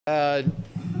Uh,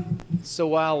 so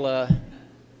while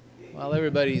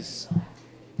everybody's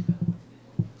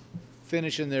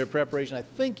finishing their preparation, I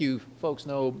think you folks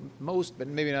know most, but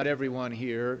maybe not everyone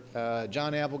here.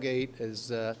 John Applegate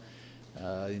is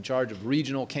in charge of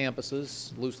regional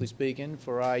campuses, loosely speaking,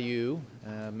 for IU.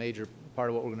 Major part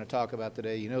of what we're going to talk about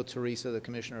today. You know Teresa, the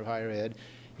Commissioner of Higher Ed.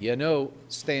 You know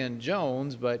Stan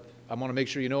Jones, but I want to make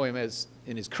sure you know him as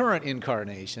in his current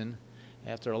incarnation.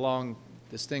 After a long,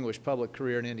 distinguished public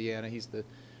career in Indiana, he's the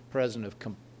president of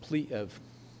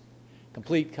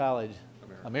Complete College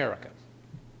America,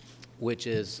 which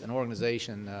is an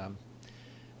organization,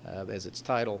 as its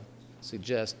title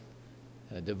suggests,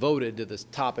 devoted to this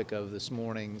topic of this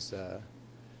morning's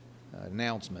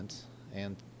announcement,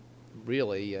 and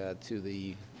really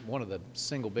to one of the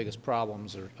single biggest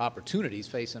problems or opportunities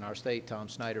facing our state. Tom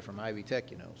Snyder from Ivy Tech,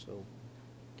 you know. So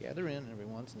gather in,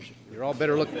 everyone. You're all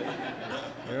better looking.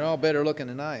 You're all better looking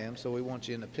than I am, so we want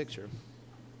you in the picture.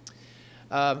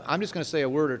 I'm just going to say a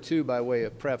word or two by way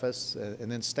of preface,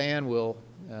 and then Stan will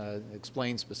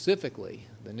explain specifically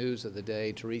the news of the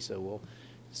day. Teresa will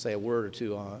say a word or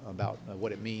two about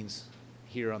what it means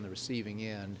here on the receiving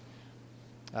end.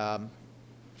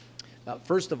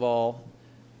 First of all,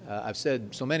 I've said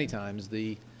so many times,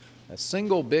 the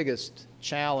single biggest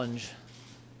challenge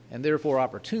and therefore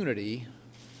opportunity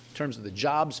in terms of the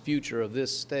jobs future of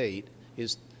this state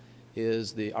is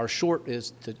to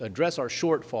address our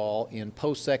shortfall in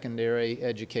post-secondary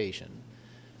education,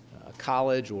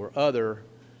 college or other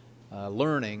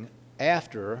learning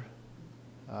after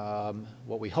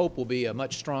what we hope will be a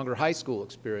much stronger high school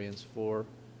experience for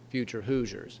future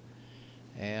Hoosiers.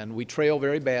 And we trail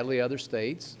very badly other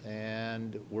states,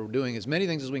 and we're doing as many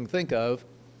things as we can think of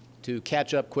to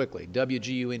catch up quickly,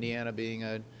 WGU Indiana being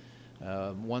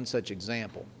one such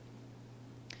example.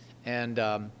 And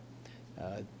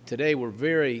today we're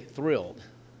very thrilled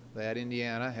that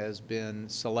Indiana has been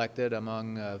selected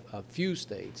among a few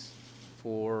states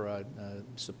for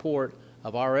support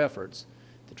of our efforts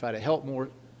to try to help more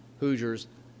Hoosiers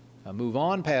move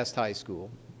on past high school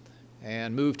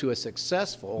and move to a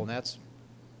successful, and that's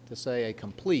to say a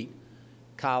complete,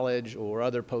 college or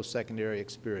other post-secondary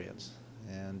experience.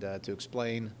 And to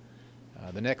explain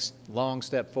the next long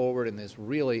step forward in this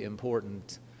really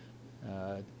important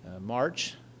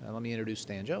march, let me introduce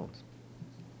Stan Jones.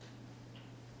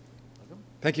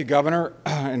 Thank you, Governor,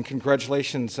 and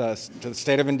congratulations to the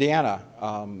state of Indiana.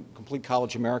 Complete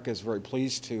College America is very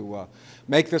pleased to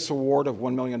make this award of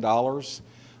 $1 million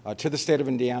to the state of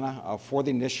Indiana for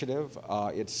the initiative.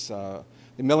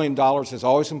 The $1 million is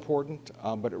always important,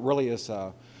 but it really is,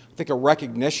 I think, a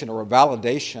recognition or a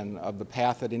validation of the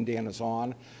path that Indiana's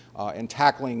on in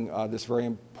tackling this very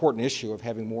important issue of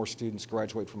having more students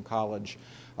graduate from college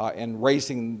and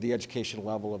raising the education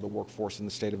level of the workforce in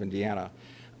the state of Indiana.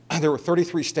 There were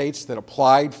 33 states that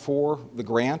applied for the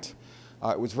grant.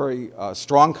 It was very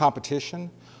strong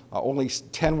competition. Only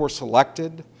 10 were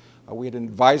selected. We had an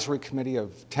advisory committee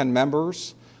of 10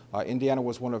 members. Indiana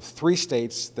was one of 3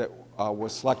 states that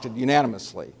was selected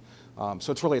unanimously.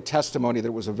 So it's really a testimony that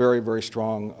it was a very, very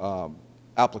strong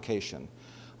application.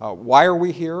 Why are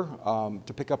we here?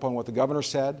 To pick up on what the governor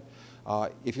said,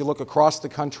 if you look across the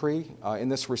country in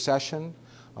this recession,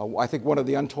 I think one of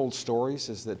the untold stories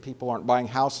is that people aren't buying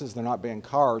houses, they're not buying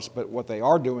cars, but what they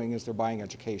are doing is they're buying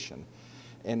education.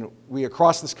 And we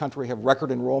across this country have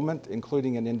record enrollment,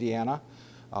 including in Indiana.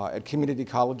 At community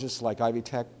colleges like Ivy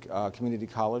Tech Community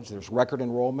College, there's record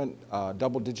enrollment,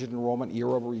 double-digit enrollment year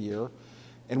over year.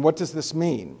 And what does this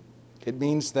mean? It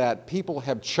means that people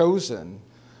have chosen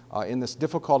in this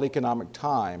difficult economic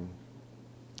time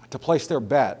to place their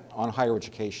bet on higher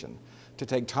education, to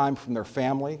take time from their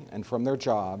family and from their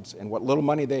jobs and what little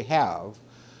money they have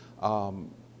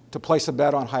to place a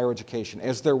bet on higher education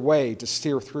as their way to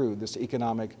steer through this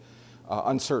economic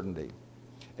uncertainty.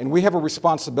 And we have a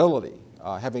responsibility,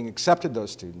 having accepted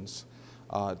those students,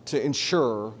 to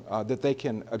ensure that they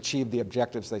can achieve the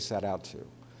objectives they set out to.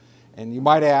 And you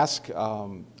might ask,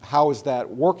 how is that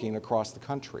working across the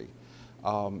country?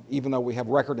 Even though we have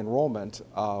record enrollment,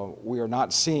 we are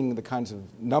not seeing the kinds of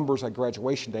numbers at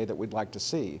graduation day that we'd like to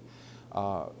see.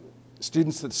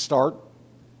 Students that start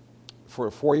for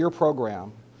a 4-year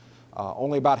program,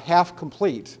 only about half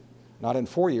complete, not in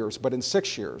 4 years, but in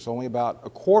 6 years, only about a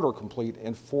quarter complete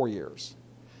in 4 years.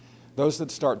 Those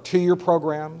that start 2-year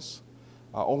programs,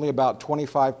 only about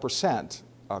 25%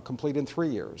 complete in 3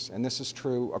 years. And this is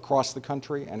true across the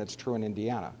country, and it's true in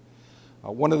Indiana.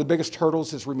 One of the biggest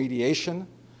hurdles is remediation.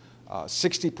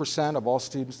 60% of all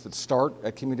students that start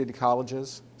at community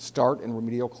colleges start in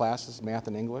remedial classes, math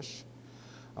and English.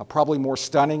 Probably more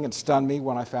stunning, and stunned me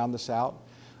when I found this out,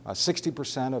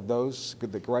 60% of those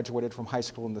that graduated from high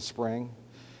school in the spring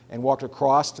and walked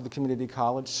across to the community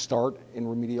college start in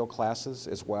remedial classes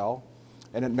as well.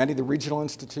 And at many of the regional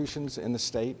institutions in the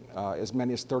state, as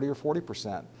many as 30 or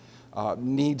 40%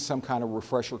 need some kind of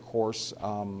refresher course.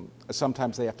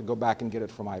 Sometimes they have to go back and get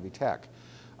it from Ivy Tech.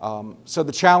 So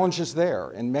the challenge is there,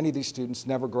 and many of these students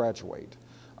never graduate,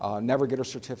 never get a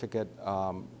certificate,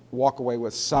 walk away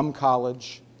with some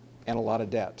college and a lot of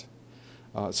debt.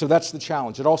 So that's the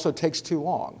challenge. It also takes too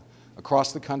long.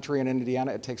 Across the country in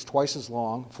Indiana, it takes twice as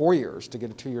long, 4 years, to get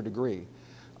a 2-year degree.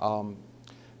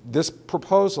 This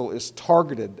proposal is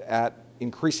targeted at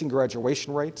increasing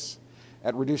graduation rates,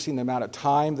 at reducing the amount of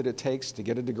time that it takes to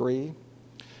get a degree,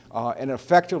 and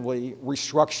effectively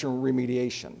restructuring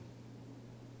remediation.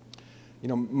 You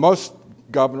know, most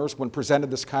governors, when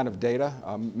presented this kind of data,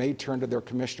 may turn to their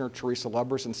commissioner, Teresa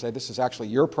Lubbers, and say, this is actually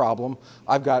your problem.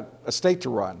 I've got a state to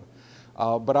run.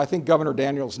 But I think Governor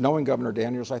Daniels, knowing Governor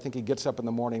Daniels, I think he gets up in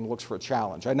the morning and looks for a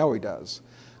challenge. I know he does.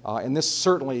 And this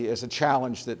certainly is a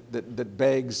challenge that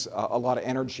begs a lot of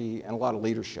energy and a lot of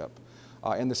leadership.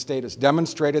 And the state has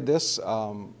demonstrated this.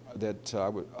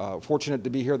 Fortunate to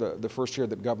be here the first year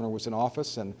that the governor was in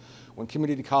office, and when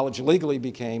community college legally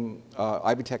became,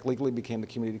 Ivy Tech legally became the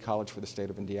community college for the state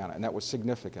of Indiana, and that was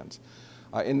significant.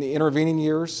 In the intervening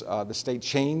years, the state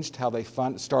changed how they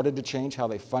started to change how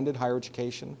they funded higher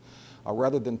education.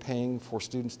 Rather than paying for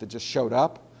students that just showed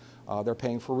up, they're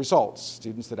paying for results,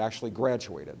 students that actually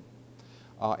graduated.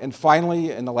 And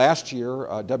finally, in the last year,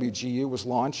 WGU was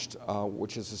launched,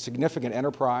 which is a significant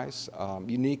enterprise,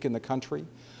 unique in the country,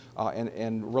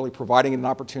 and really providing an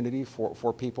opportunity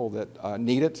for people that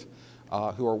need it,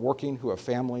 who are working, who have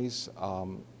families,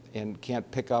 and can't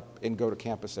pick up and go to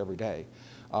campus every day.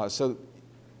 So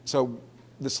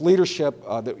this leadership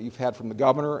that you've had from the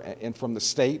governor and from the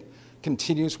state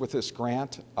continues with this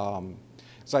grant.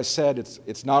 As I said,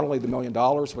 it's not only the $1 million,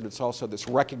 but it's also this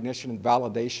recognition and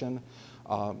validation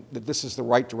that this is the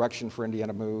right direction for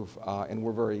Indiana Move, and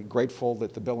we're very grateful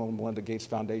that the Bill and Melinda Gates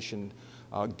Foundation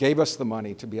gave us the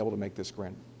money to be able to make this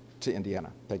grant to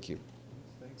Indiana. Thank you.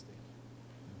 Thanks, Dan.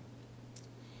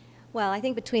 Well, I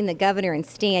think between the governor and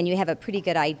Stan, you have a pretty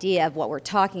good idea of what we're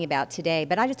talking about today,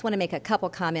 but I just want to make a couple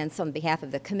comments on behalf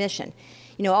of the commission.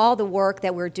 You know, all the work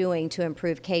that we're doing to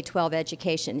improve K-12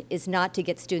 education is not to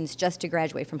get students just to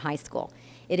graduate from high school.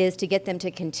 It is to get them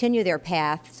to continue their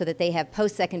path so that they have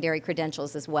post-secondary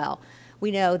credentials as well.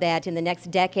 We know that in the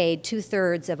next decade,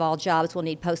 2/3 of all jobs will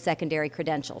need post-secondary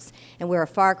credentials, and we're a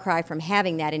far cry from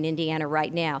having that in Indiana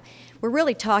right now. We're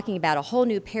really talking about a whole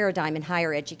new paradigm in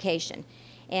higher education.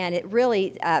 And it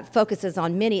really focuses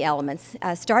on many elements,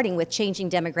 starting with changing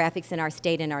demographics in our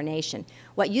state and our nation.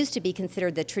 What used to be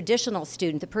considered the traditional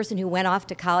student, the person who went off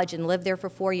to college and lived there for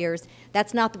 4 years,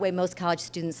 that's not the way most college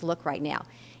students look right now.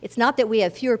 It's not that we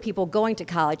have fewer people going to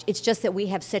college, it's just that we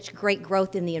have such great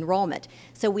growth in the enrollment.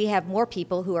 So we have more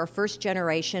people who are first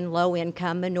generation, low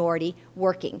income, minority,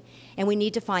 working. And we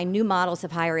need to find new models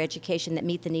of higher education that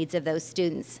meet the needs of those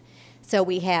students. So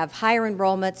we have higher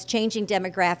enrollments, changing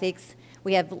demographics.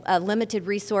 We have limited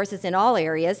resources in all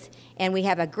areas, and we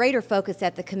have a greater focus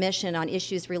at the Commission on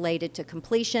issues related to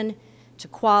completion, to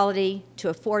quality, to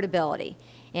affordability,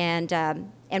 and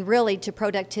really to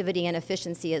productivity and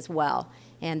efficiency as well.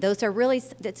 And those are really,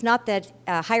 it's not that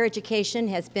higher education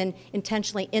has been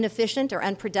intentionally inefficient or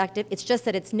unproductive, it's just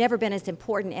that it's never been as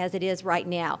important as it is right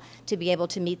now to be able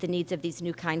to meet the needs of these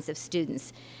new kinds of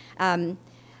students.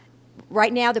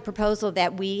 Right now, the proposal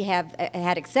that we have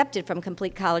had accepted from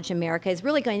Complete College America is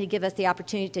really going to give us the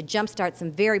opportunity to jumpstart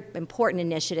some very important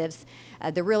initiatives.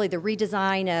 The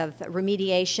redesign of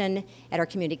remediation at our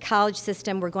community college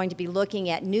system. We're going to be looking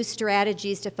at new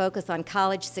strategies to focus on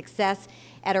college success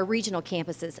at our regional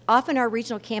campuses. Often our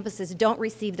regional campuses don't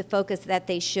receive the focus that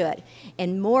they should,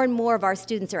 and more of our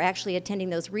students are actually attending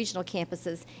those regional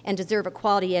campuses and deserve a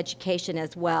quality education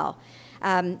as well.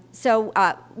 So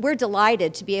we're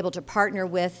delighted to be able to partner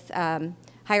with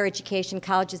higher education,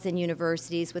 colleges and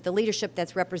universities, with the leadership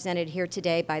that's represented here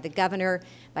today by the governor,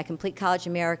 by Complete College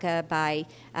America, by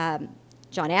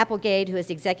John Applegate, who is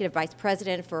the Executive Vice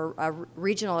President for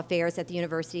Regional Affairs at the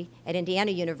University, at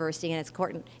Indiana University,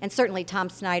 and certainly Tom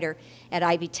Snyder at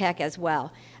Ivy Tech as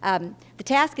well. The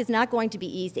task is not going to be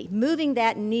easy. Moving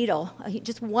that needle,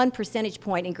 just 1 percentage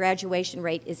point in graduation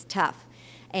rate, is tough.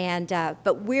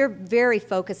 But we're very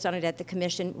focused on it at the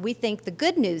Commission. We think the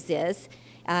good news is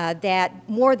that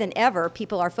more than ever,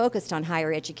 people are focused on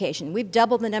higher education. We've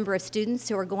doubled the number of students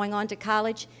who are going on to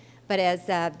college, But as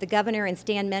the governor and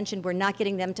Stan mentioned, we're not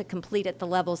getting them to complete at the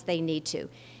levels they need to.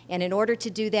 And in order to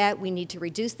do that, we need to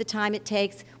reduce the time it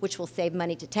takes, which will save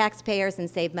money to taxpayers and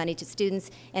save money to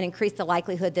students and increase the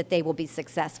likelihood that they will be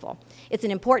successful. It's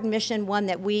an important mission, one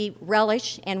that we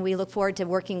relish, and we look forward to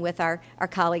working with our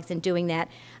colleagues in doing that.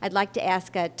 I'd like to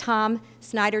ask Tom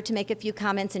Snyder to make a few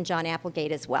comments, and John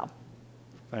Applegate as well.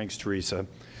 Thanks, Teresa.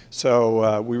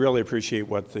 So we really appreciate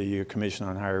what the Commission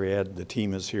on Higher Ed, the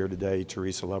team is here today,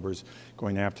 Teresa Lubbers,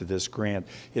 going after this grant.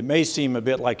 It may seem a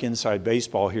bit like inside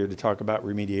baseball here to talk about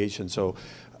remediation. So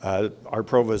our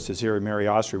provost is here, Mary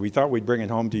Ostry. We thought we'd bring it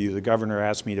home to you. The governor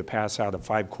asked me to pass out a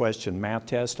 5-question math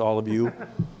test, all of you.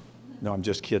 No, I'm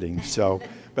just kidding. So,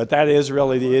 but that is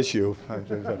really the issue.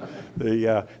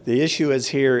 The issue is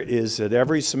here is that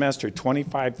every semester,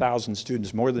 25,000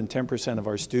 students, more than 10% of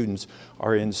our students,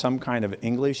 are in some kind of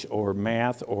English or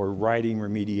math or writing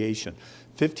remediation.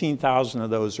 15,000 of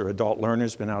those are adult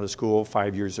learners, been out of school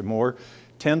 5 years or more.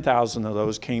 10,000 of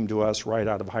those came to us right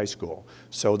out of high school.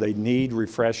 So they need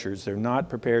refreshers. They're not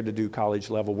prepared to do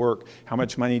college level work. How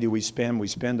much money do we spend? We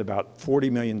spend about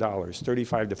 $40 million,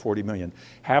 $35 to $40 million.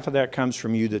 Half of that comes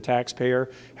from you, the taxpayer.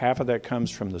 Half of that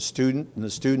comes from the student, and the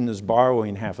student is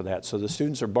borrowing half of that. So the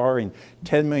students are borrowing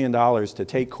 $10 million to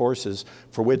take courses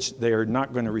for which they are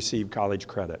not going to receive college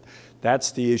credit.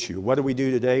 That's the issue. What do we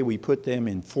do today? We put them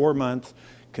in 4-month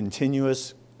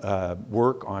continuous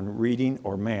work on reading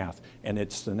or math, and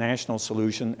it's the national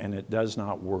solution, and it does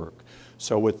not work.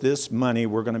 So with this money,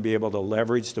 we're going to be able to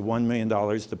leverage the $1 million,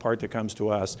 the part that comes to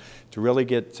us, to really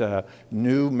get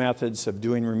new methods of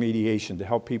doing remediation, to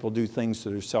help people do things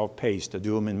that are self-paced, to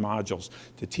do them in modules,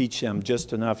 to teach them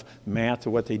just enough math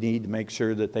to what they need to make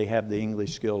sure that they have the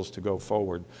English skills to go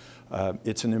forward.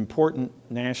 It's an important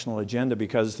national agenda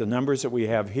because the numbers that we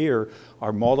have here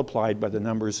are multiplied by the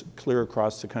numbers clear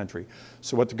across the country.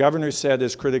 So what the governor said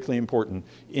is critically important.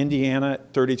 Indiana,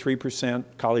 33%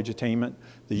 college attainment.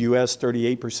 The U.S.,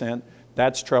 38%.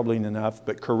 That's troubling enough,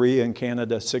 but Korea and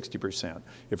Canada, 60%.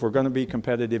 If we're going to be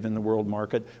competitive in the world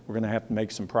market, we're going to have to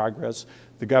make some progress.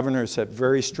 The governor set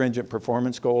very stringent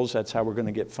performance goals. That's how we're going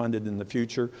to get funded in the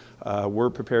future. We're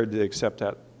prepared to accept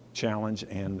that challenge,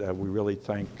 and we really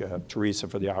thank Teresa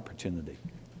for the opportunity.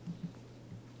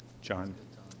 John.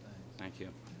 Thank you.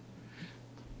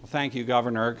 Well, thank you,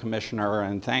 Governor, Commissioner,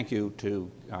 and thank you to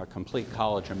Complete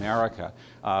College America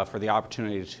for the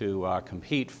opportunity to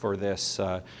compete for this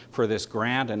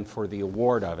grant and for the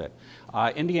award of it.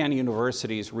 Indiana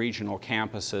University's regional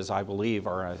campuses, I believe,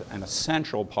 are an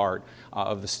essential part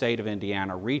of the state of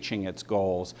Indiana reaching its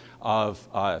goals of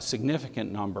a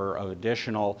significant number of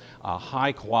additional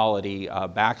high-quality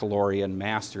baccalaureate and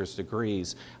master's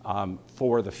degrees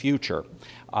for the future.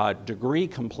 Degree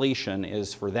completion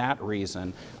is, for that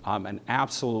reason, an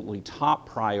absolutely top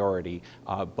priority,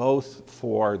 both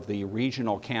for the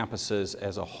regional campuses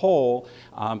as a whole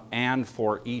and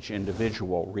for each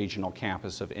individual regional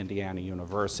campus of Indiana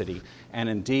University. And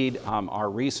indeed, our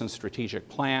recent strategic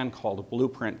plan, called a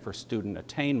Blueprint for Student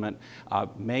Attainment,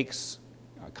 makes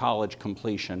college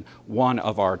completion one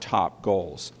of our top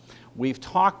goals. We've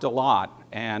talked a lot,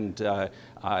 and a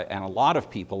lot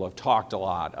of people have talked a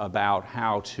lot about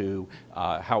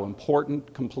how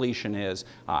important completion is,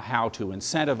 how to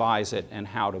incentivize it, and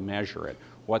how to measure it.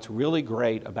 What's really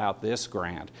great about this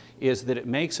grant is that it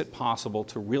makes it possible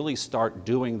to really start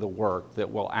doing the work that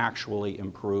will actually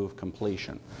improve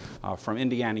completion. From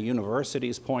Indiana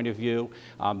University's point of view,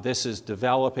 this is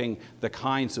developing the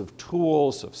kinds of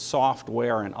tools, of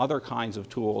software and other kinds of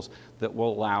tools that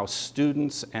will allow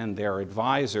students and their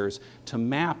advisors to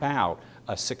map out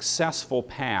a successful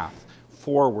path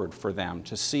forward for them,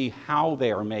 to see how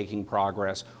they are making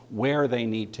progress, where they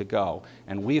need to go.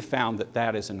 And we've found that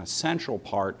that is an essential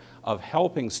part of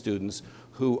helping students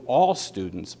all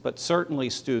students, but certainly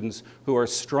students who are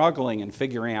struggling and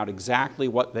figuring out exactly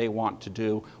what they want to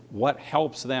do, what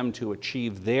helps them to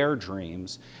achieve their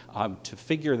dreams, to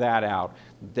figure that out.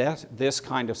 This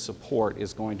kind of support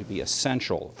is going to be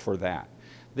essential for that.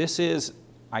 This is,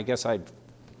 I guess I'd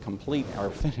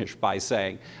finish by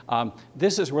saying,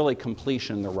 this is really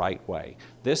completion the right way.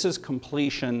 This is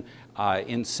completion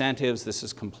incentives, this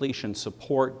is completion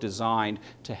support designed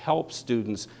to help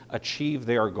students achieve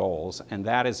their goals, and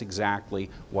that is exactly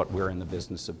what we're in the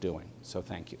business of doing. So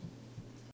thank you.